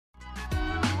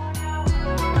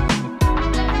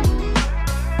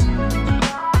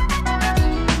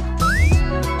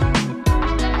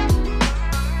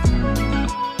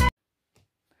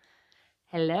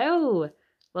Hello,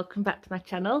 welcome back to my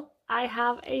channel. I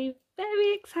have a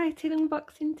very exciting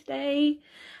unboxing today.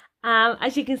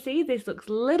 As you can see, this looks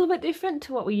a little bit different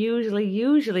to what we usually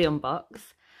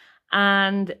unbox,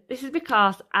 and this is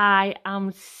because I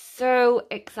am so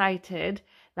excited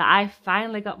that I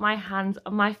finally got my hands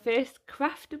on my first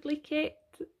Craftibly kit.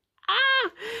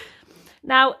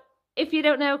 Now, if you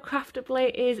don't know,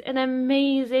 Craftibly is an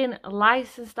amazing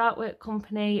licensed artwork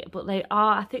company, but they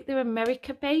are, I think they're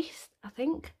America based,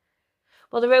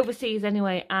 Well, they're overseas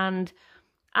anyway, and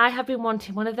I have been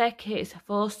wanting one of their kits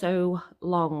for so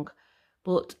long,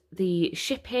 but the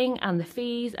shipping and the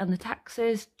fees and the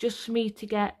taxes just for me to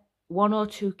get one or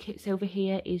two kits over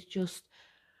here is just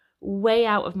way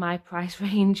out of my price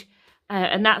range,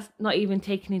 and that's not even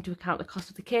taking into account the cost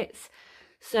of the kits.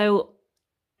 So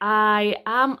I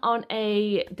am on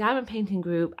a diamond painting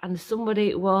group and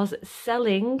somebody was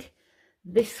selling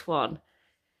this one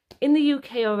in the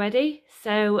UK already,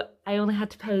 so I only had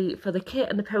to pay for the kit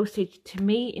and the postage to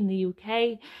me in the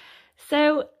UK.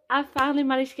 So I finally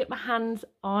managed to get my hands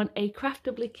on a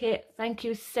Craftibly kit. Thank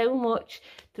you so much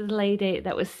to the lady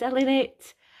that was selling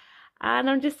it, and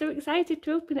I'm just so excited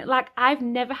to open it. Like, I've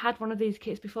never had one of these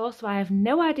kits before, so I have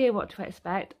no idea what to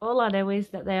expect. All I know is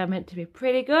that they are meant to be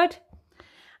pretty good.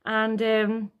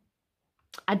 And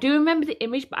I do remember the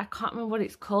image, but I can't remember what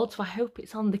it's called, so I hope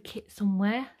it's on the kit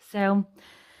somewhere. So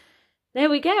there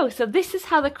we go. So this is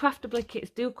how the Craftibly kits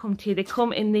do come to you. They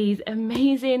come in these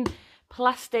amazing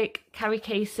plastic carry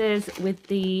cases with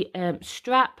the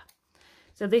strap.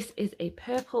 So this is a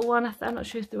purple one. I'm not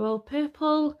sure if they're all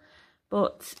purple,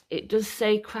 but it does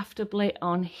say Craftibly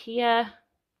on here.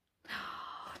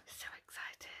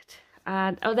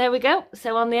 And oh, there we go.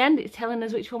 So on the end it's telling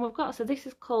us which one we've got. So this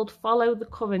is called Follow the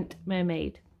Current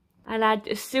Mermaid, and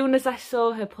as soon as I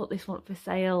saw her put this one up for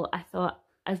sale, I thought,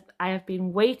 as I have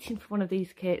been waiting for one of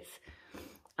these kits,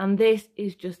 and this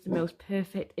is just the most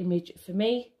perfect image for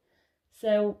me.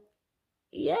 So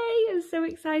yay, I'm so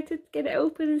excited to get it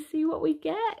open and see what we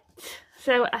get.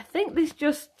 So I think this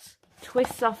just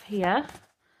twists off here.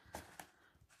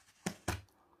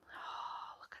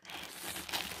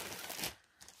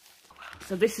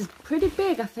 So this is pretty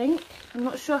big, I think. I'm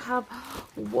not sure how...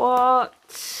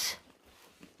 What?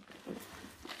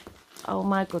 Oh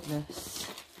my goodness.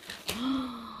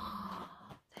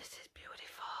 This is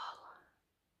beautiful.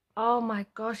 Oh my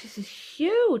gosh, this is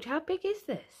huge. How big is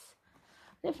this?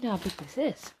 I don't even know how big this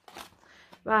is.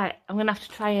 Right, I'm gonna have to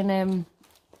try and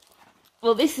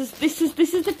well, this is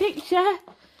the picture.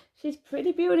 She's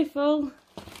pretty beautiful.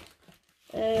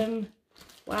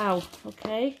 Wow,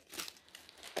 okay.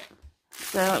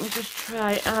 So let me just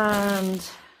try and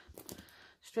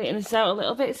straighten this out a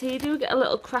little bit. So you do get a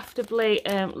little Craftibly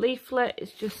leaflet.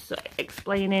 It's just sort of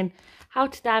explaining how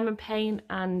to diamond paint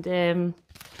and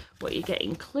what you get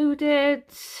included.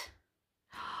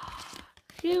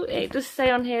 It does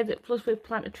say on here that plus we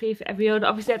plant a tree for every order.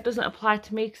 Obviously that doesn't apply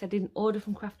to me because I didn't order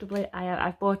from Craftibly.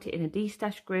 I've bought it in a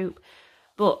D-stash group.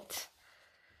 But,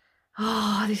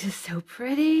 oh, this is so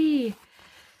pretty.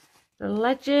 The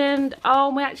legend. Oh,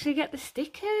 and we actually get the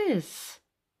stickers.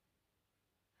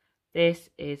 This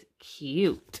is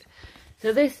cute.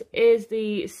 So this is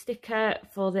the sticker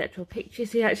for the actual picture.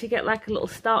 So you actually get like a little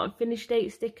start and finish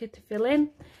date sticker to fill in.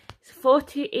 It's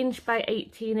 40 inch by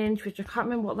 18 inch, which I can't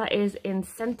remember what that is in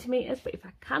centimetres, but if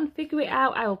I can figure it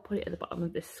out, I will put it at the bottom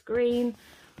of the screen.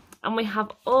 And we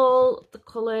have all the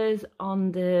colours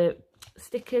on the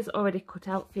stickers already cut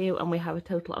out for you, and we have a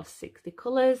total of 60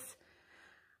 colours.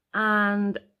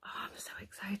 And oh, I'm so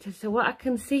excited. So what I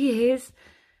can see is,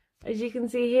 as you can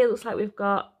see here, it looks like we've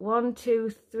got 1, 2,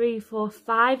 3, 4,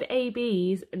 5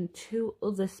 ABs and 2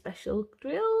 other special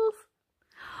drills.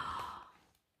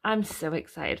 I'm so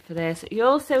excited for this. You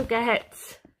also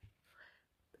get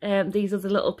these other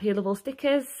little peelable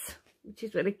stickers, which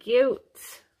is really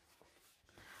cute.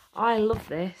 Oh, I love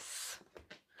this.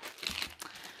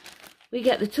 We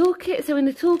get the toolkit. So in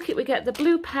the toolkit we get the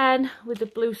blue pen with the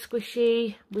blue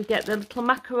squishy. We get the little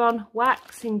macaron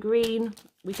wax in green.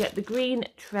 We get the green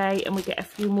tray, and we get a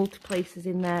few multi-places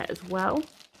in there as well.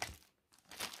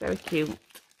 Very cute. I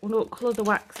wonder what colour the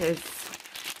wax is.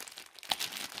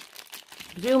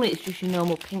 Presumably it's just your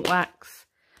normal pink wax.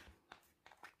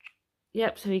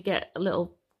 Yep, so you get a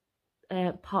little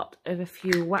pot of a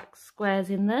few wax squares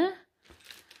in there.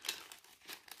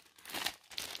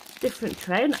 Different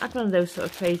tray. I've had one of those sort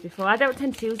of trays before. I don't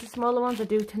tend to use the smaller ones. I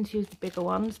do tend to use the bigger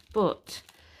ones, but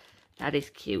that is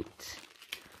cute.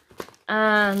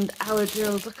 And our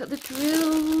drills. Look at the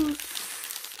drills.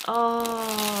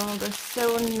 Oh, they're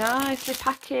so nicely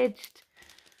packaged.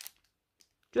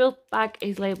 drill bag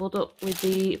is labelled up with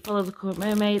the Follow the Current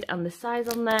Mermaid and the size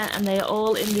on there, and they are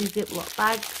all in these Ziploc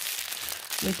bags.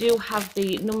 We do have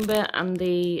the number and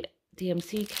the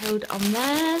DMC code on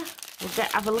there. We'll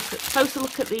have a closer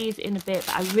look at these in a bit,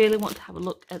 but I really want to have a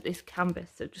look at this canvas,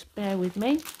 so just bear with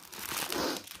me.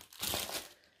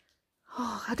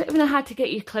 Oh, I don't even know how to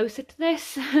get you closer to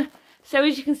this. So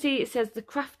as you can see, it says the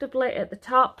Craftibly at the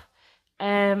top.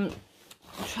 I'll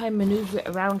try and manoeuvre it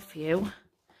around for you.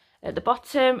 At the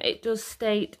bottom, it does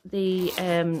state the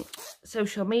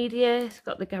social media. It's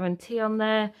got the guarantee on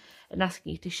there and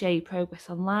asking you to share your progress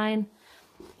online.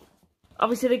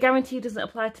 Obviously, the guarantee doesn't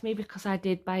apply to me because I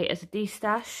did buy it as a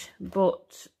destash,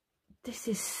 but this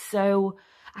is so...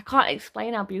 I can't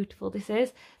explain how beautiful this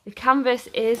is. The canvas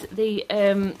is the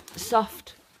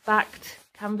soft backed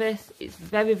canvas. It's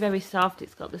very, very soft.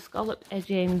 It's got the scalloped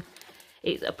edging.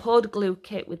 It's a poured glue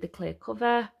kit with the clear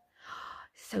cover.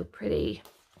 So pretty.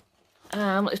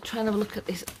 Let's try and have a look at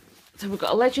this. So we've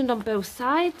got a legend on both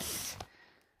sides.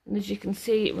 And as you can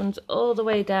see, it runs all the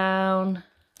way down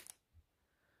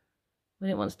when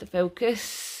it wants to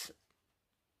focus.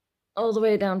 All the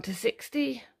way down to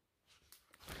 60.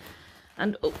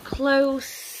 And up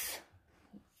close,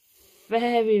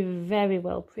 very, very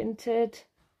well printed.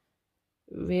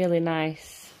 Really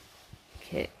nice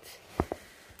kit.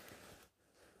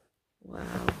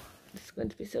 Wow, this is going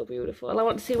to be so beautiful. And I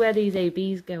want to see where these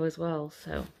ABs go as well.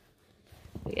 So,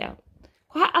 but yeah,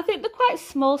 I think they're quite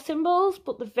small symbols,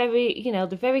 but they're very, you know,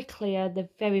 they're very clear. They're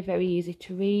very, very easy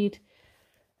to read.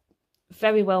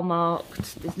 Very well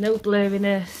marked. There's no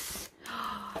blurriness.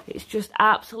 It's just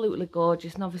absolutely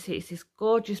gorgeous, and obviously it's this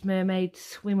gorgeous mermaid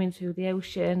swimming through the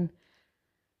ocean.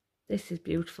 This is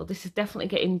beautiful. This is definitely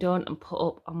getting done and put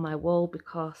up on my wall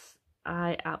because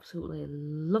I absolutely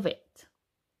love it.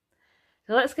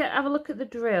 So let's have a look at the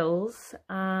drills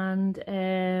and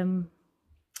have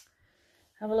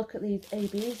a look at these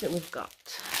ABs that we've got.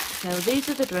 So these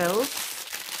are the drills.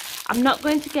 I'm not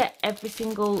going to get every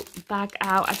single bag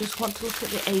out. I just want to look at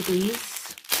the ABs.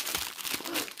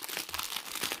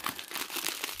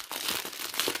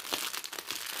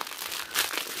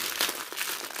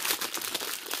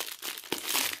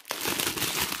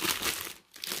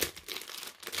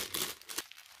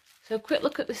 So a quick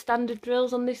look at the standard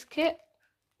drills on this kit,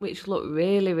 which look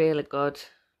really, really good.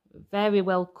 Very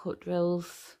well cut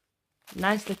drills,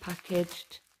 nicely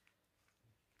packaged.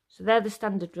 So they're the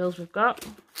standard drills we've got.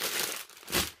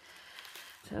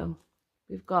 So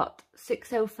we've got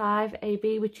 605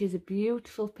 AB, which is a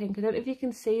beautiful pink. I don't know if you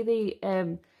can see the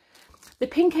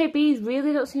pink ABs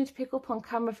really don't seem to pick up on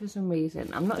camera for some reason.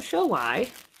 I'm not sure why,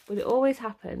 but it always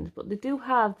happens. But they do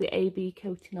have the AB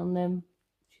coating on them,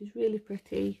 which is really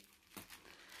pretty.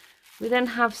 We then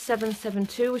have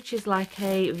 772, which is like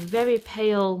a very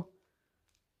pale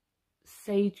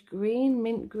sage green,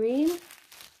 mint green. I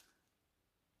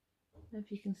don't know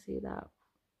if you can see that.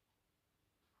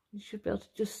 You should be able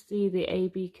to just see the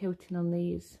AB coating on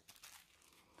these.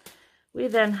 We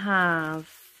then have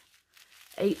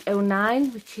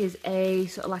 809, which is a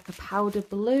sort of like a powder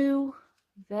blue.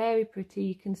 Very pretty.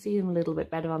 You can see them a little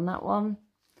bit better on that one.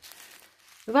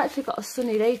 We've actually got a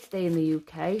sunny day today in the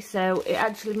UK, so it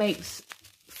actually makes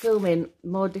filming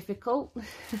more difficult.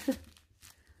 You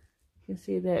can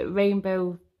see the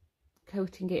rainbow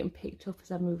coating getting picked up as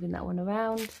I'm moving that one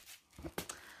around.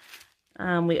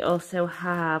 And we also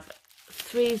have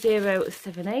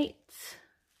 3078,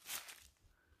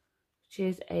 which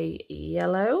is a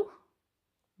yellow.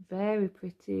 Very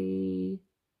pretty.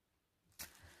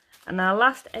 And our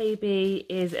last AB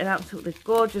is an absolutely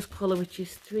gorgeous colour, which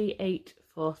is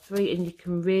 3843, and you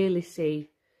can really see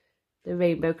the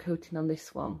rainbow coating on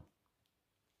this one.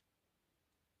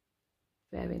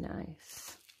 Very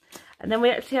nice. And then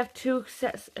we actually have two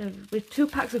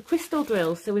packs of crystal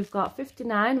drills. So we've got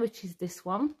 59, which is this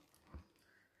one,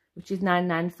 which is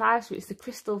 995. So it's the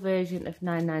crystal version of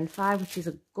 995, which is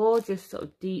a gorgeous sort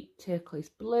of deep turquoise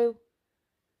blue.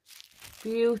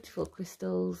 Beautiful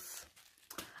crystals.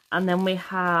 And then we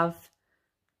have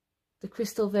the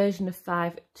crystal version of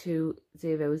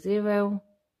 5200,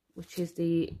 which is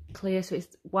the clear, so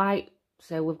it's white.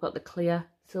 So we've got the clear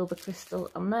silver crystal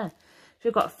on there. So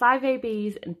we've got 5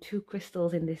 ABs and 2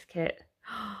 crystals in this kit.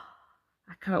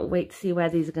 I can't wait to see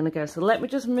where these are going to go. So let me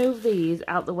just move these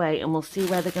out the way and we'll see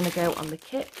where they're going to go on the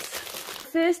kit.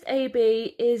 First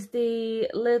AB is the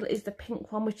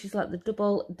pink one, which is like the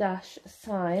double dash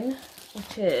sign,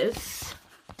 which is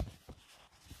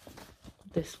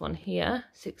this one here,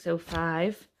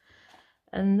 605,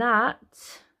 and that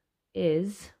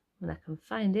is, when I can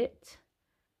find it,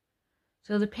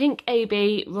 so the pink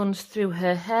AB runs through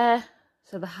her hair,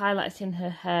 so the highlights in her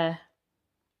hair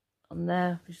on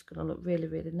there, which is going to look really,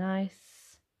 really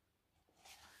nice.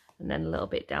 And then a little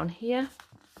bit down here.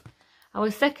 Our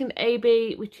second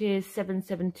AB, which is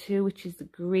 772, which is the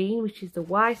green, which is the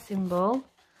Y symbol.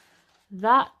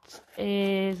 That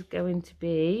is going to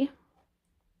be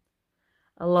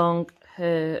along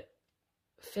her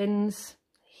fins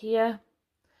here.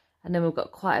 And then we've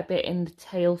got quite a bit in the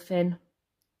tail fin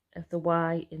of the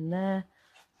Y in there.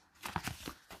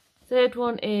 Third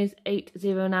one is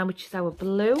 809, which is our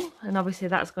blue. And obviously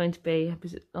that's going to be,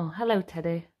 oh, hello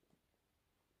Teddy.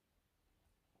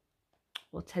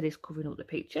 Well, Teddy's covering up the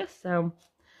picture, so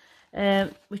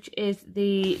which is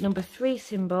the number 3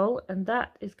 symbol, and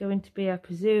that is going to be, I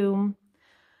presume,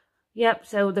 yep,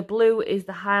 so the blue is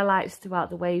the highlights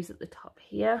throughout the waves at the top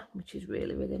here, which is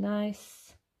really, really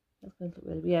nice. That's going to look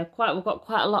really, yeah, we've got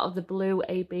quite a lot of the blue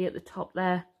AB at the top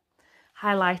there,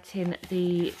 highlighting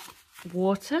the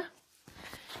water.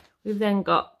 We've then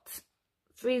got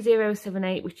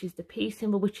 3078, which is the P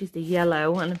symbol, which is the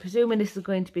yellow, and I'm presuming this is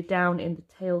going to be down in the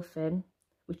tail fin,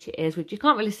 which it is, which you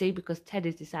can't really see because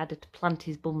Teddy's decided to plant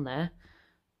his bum there.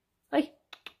 Hey,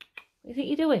 what do you think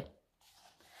you're doing?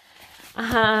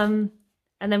 And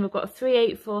then we've got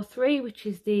 3843, which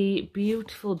is the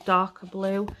beautiful darker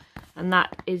blue, and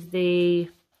that is the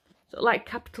sort of like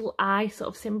capital I sort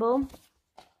of symbol.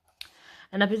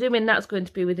 And I'm presuming that's going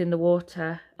to be within the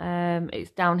water.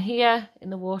 It's down here in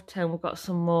the water, and we've got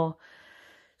some more.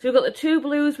 So we've got the 2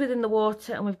 blues within the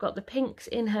water, and we've got the pinks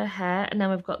in her hair, and then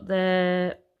we've got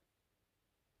the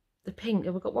pink.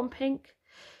 Have we got one pink?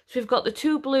 So we've got the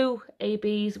 2 blue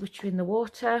ABs, which are in the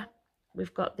water.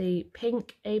 We've got the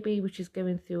pink AB, which is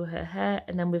going through her hair,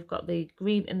 and then we've got the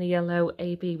green and the yellow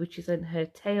AB, which is in her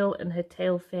tail and her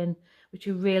tail fin, which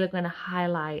are really going to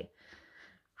highlight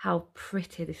how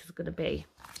pretty this is going to be.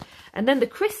 And then the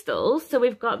crystals, so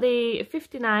we've got the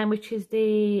 59, which is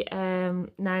the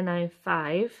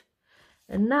 995,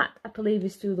 and that I believe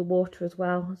is through the water as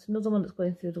well. It's another one that's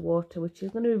going through the water, which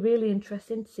is going to be really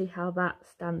interesting to see how that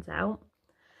stands out.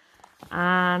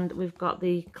 And we've got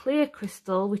the clear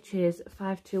crystal, which is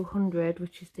 5200,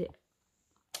 which is the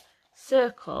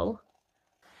circle.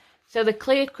 So the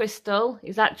clear crystal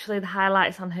is actually the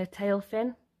highlights on her tail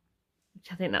fin,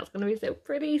 which I think that's going to be so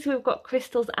pretty. So we've got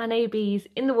crystals and ABs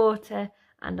in the water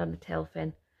and on the tail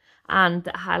fin, and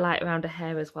that highlight around her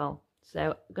hair as well.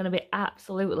 So going to be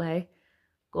absolutely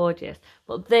gorgeous.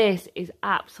 But this is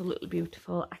absolutely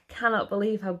beautiful. I cannot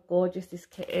believe how gorgeous this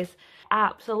kit is.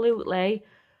 Absolutely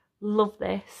love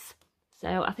this.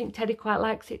 So I think Teddy quite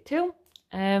likes it too.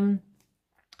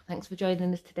 Thanks for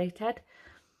joining us today, Ted.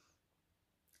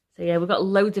 So yeah, we've got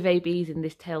loads of ABs in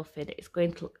this tail fin. It's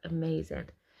going to look amazing.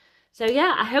 So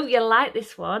yeah, I hope you like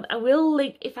this one. I will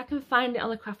link, if I can find it on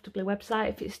the Craftibly website,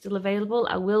 if it's still available,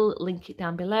 I will link it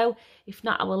down below. If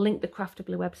not, I will link the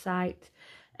Craftibly website.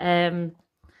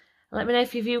 Let me know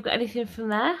if you've got anything from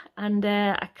there, and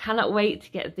I cannot wait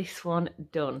to get this one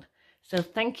done. So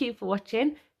thank you for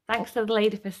watching. Thanks to the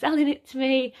lady for selling it to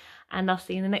me, and I'll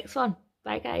see you in the next one.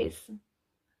 Bye guys.